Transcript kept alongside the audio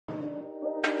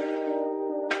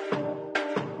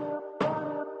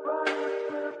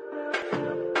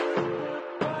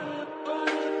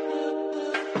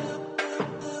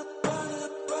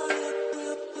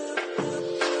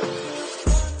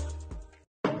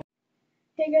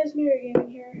Hey guys, Mary Gaming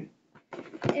here,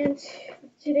 and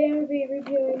today I'm going to be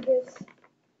reviewing this.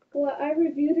 Well, I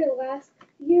reviewed it last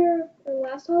year, or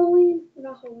last Halloween,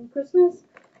 not Halloween, Christmas.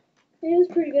 It was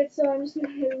pretty good, so I'm just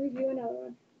going to review another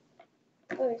one.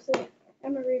 Okay, so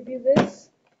I'm going to review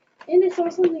this, and I saw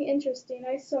something interesting.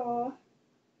 I saw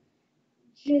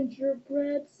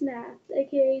gingerbread snaps,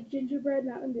 aka gingerbread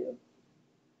Mountain Dew.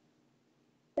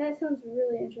 That sounds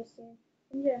really interesting,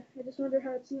 and yeah, I just wonder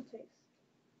how it's going to taste.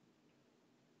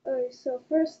 Okay, so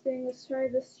first thing, let's try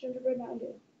this gingerbread Mountain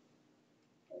Dew.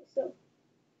 Okay, so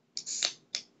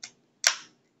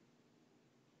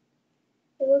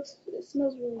it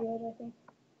smells really good, I think.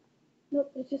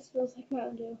 Nope, it just smells like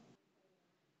Mountain Dew.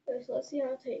 Okay, so let's see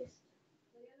how it tastes.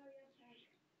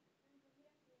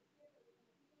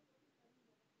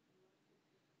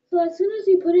 So as soon as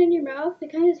you put it in your mouth,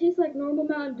 it kind of tastes like normal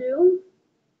Mountain Dew.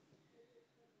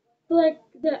 But like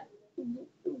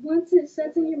once it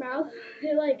sets in your mouth,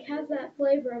 it like has that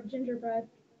flavor of gingerbread.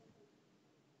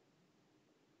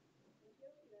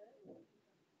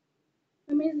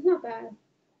 I mean, it's not bad.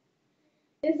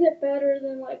 Is it better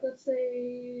than like let's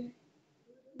say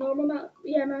normal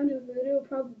Mountain Dew Voodoo?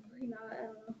 Probably not. I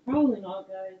don't know. Probably not,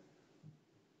 guys.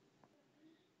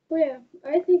 But yeah,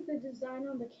 I think the design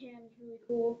on the can is really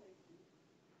cool.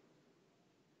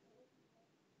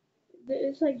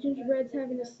 It's like gingerbread's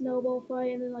having a snowball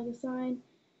fight and then like a sign.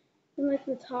 And like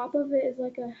the top of it is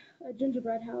like a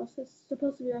gingerbread house. It's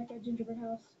supposed to be like a gingerbread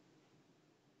house.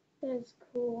 That is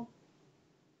cool.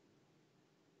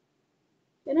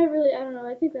 And I don't know,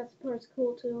 I think that part's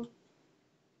cool too.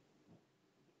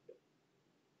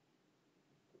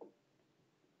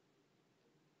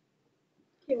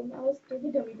 Okay, well now let's do the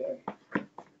gummy bear.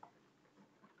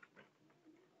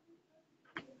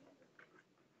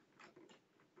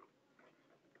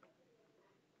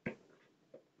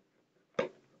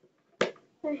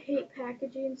 I hate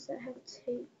packagings that have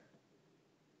tape.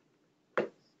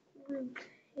 Screw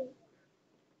tape.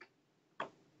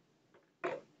 I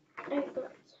ain't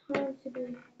got time to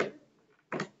be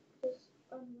just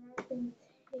unwrapping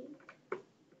tape.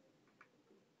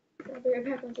 I'll be right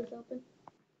back once it's open.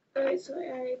 Alright, so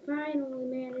I finally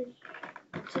managed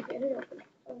to get it open.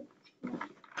 Oh,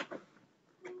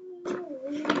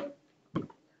 no.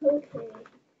 Okay,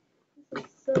 this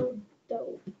is so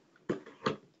dope.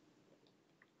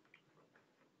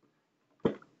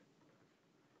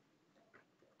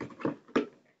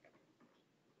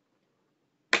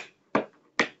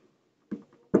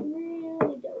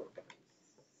 Really dope.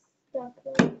 Stuck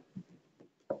though.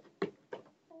 I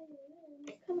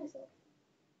almost cut myself.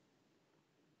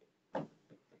 Gotta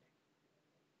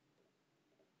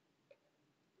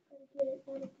get it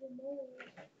out of the mold.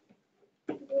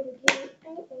 Gotta get it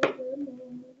out of the mold.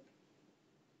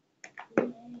 Yeah.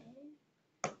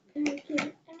 Gotta get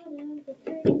it out of the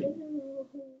freaking mold.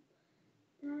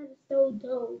 That is so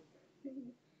dope.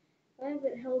 I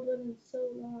haven't held one in so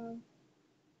long.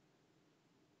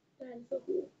 That is so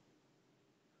cool.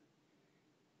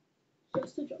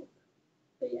 Just a joke.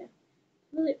 But yeah,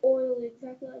 it's really oily,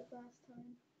 exactly like last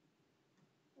time.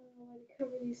 I don't know why they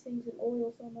cover these things in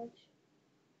oil so much.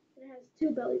 And it has two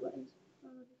belly buttons. I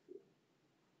don't know if you see it.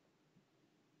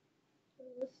 So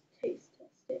let's taste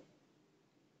test it.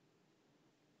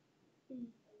 Mm.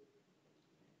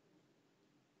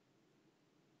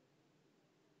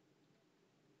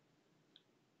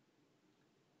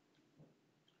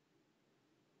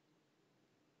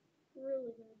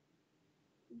 Really good.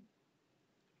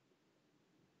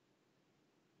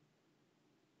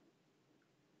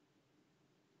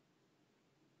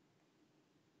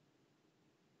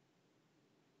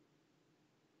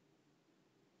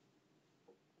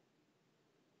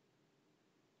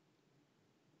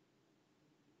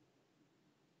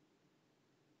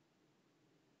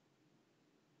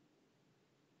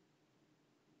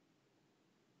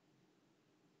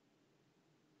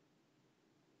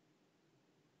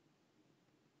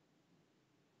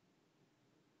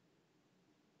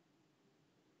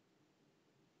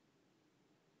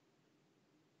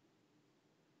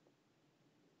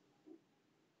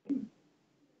 Mm.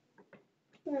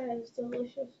 That is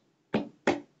delicious.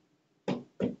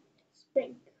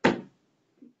 Spank.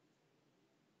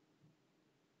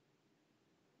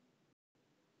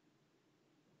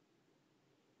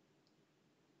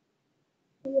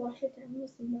 Wash it down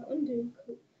with some Mountain Dew.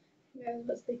 Yeah,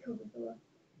 let's say Coca-Cola.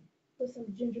 With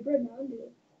some gingerbread Mountain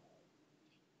Dew.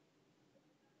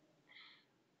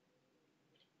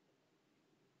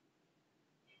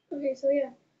 Okay, so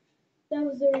yeah, that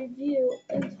was the review.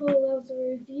 In total, that was a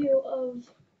review of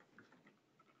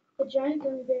the giant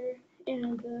gummy bear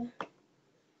and the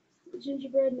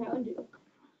gingerbread Mountain Dew.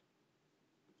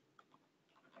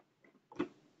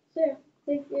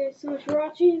 thank you guys so much for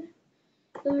watching.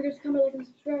 Don't forget to comment, like, and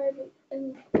subscribe,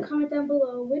 and comment down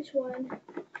below which one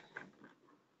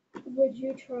would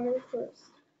you try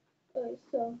first.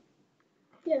 So,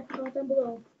 yeah, comment down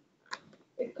below.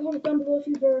 Comment down below if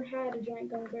you've ever had a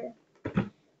giant gummy bear.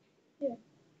 Yeah,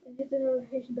 and hit the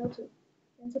notification bell too,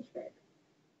 and subscribe.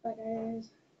 Bye,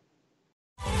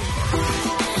 guys.